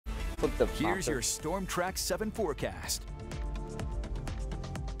Here's your Storm Track 7 forecast.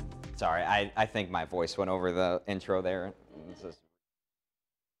 Sorry, I think my voice went over the intro there.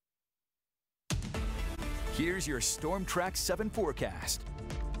 Here's your Storm Track 7 forecast.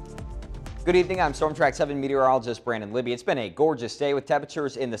 Good evening, I'm Storm Track 7 meteorologist Brandon Libby. It's been a gorgeous day with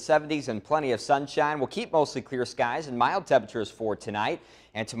temperatures in the 70s and plenty of sunshine. We'll keep mostly clear skies and mild temperatures for tonight.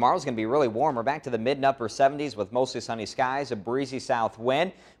 And tomorrow's going to be really warm. We're back to the mid and upper 70s with mostly sunny skies, a breezy south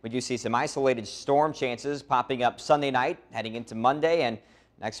wind. We do see some isolated storm chances popping up Sunday night, heading into Monday, and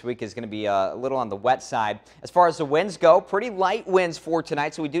next week is going to be a little on the wet side. As far as the winds go, pretty light winds for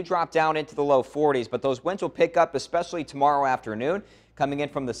tonight, so we do drop down into the low 40s, but those winds will pick up, especially tomorrow afternoon, coming in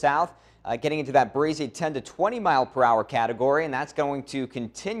from the south. Getting into that breezy 10 to 20 mile per hour category, and that's going to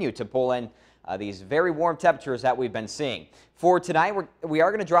continue to pull in these very warm temperatures that we've been seeing. For tonight, we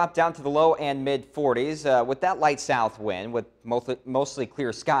are going to drop down to the low and mid 40s with that light south wind with mostly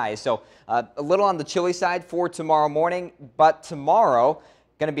clear skies. So a little on the chilly side for tomorrow morning, but tomorrow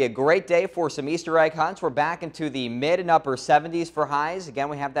going to be a great day for some Easter egg hunts. We're back into the mid and upper 70s for highs. Again,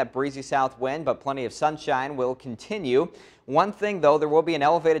 we have that breezy south wind, but plenty of sunshine will continue. One thing, though, there will be an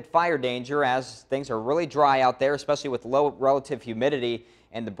elevated fire danger as things are really dry out there, especially with low relative humidity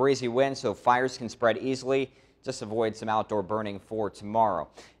and the breezy wind, so fires can spread easily. Just avoid some outdoor burning for tomorrow.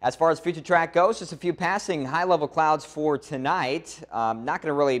 As far as future track goes, just a few passing high-level clouds for tonight. Not going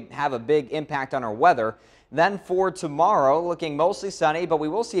to really have a big impact on our weather. Then for tomorrow, looking mostly sunny, but we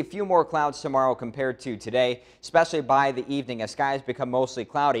will see a few more clouds tomorrow compared to today, especially by the evening as skies become mostly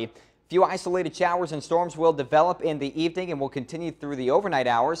cloudy. Few isolated showers and storms will develop in the evening and will continue through the overnight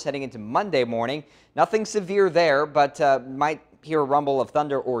hours heading into Monday morning. Nothing severe there, but might hear a rumble of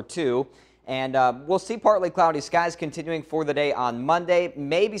thunder or two. And we'll see partly cloudy skies continuing for the day on Monday.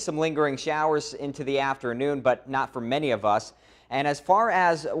 Maybe some lingering showers into the afternoon, but not for many of us. And as far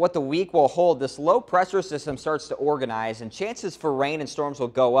as what the week will hold, this low pressure system starts to organize and chances for rain and storms will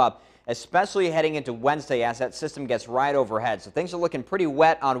go up, especially heading into Wednesday as that system gets right overhead. So things are looking pretty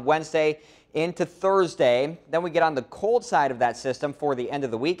wet on Wednesday into Thursday. Then we get on the cold side of that system for the end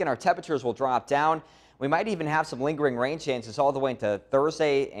of the week and our temperatures will drop down. We might even have some lingering rain chances all the way into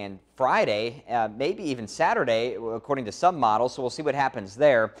Thursday and Friday, maybe even Saturday, according to some models. So we'll see what happens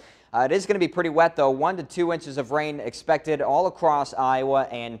there. It is going to be pretty wet, though. 1 to 2 inches of rain expected all across Iowa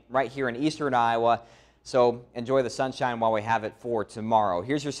and right here in eastern Iowa. So enjoy the sunshine while we have it for tomorrow.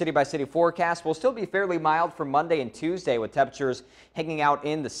 Here's your city-by-city forecast. We'll still be fairly mild for Monday and Tuesday with temperatures hanging out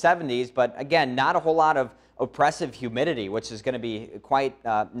in the 70s. But again, not a whole lot of oppressive humidity, which is going to be quite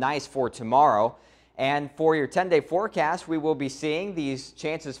nice for tomorrow. And for your 10-day forecast, we will be seeing these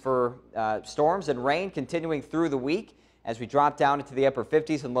chances for storms and rain continuing through the week as we drop down into the upper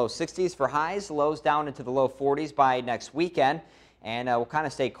 50s and low 60s for highs, lows down into the low 40s by next weekend. And we'll kind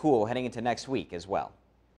of stay cool heading into next week as well.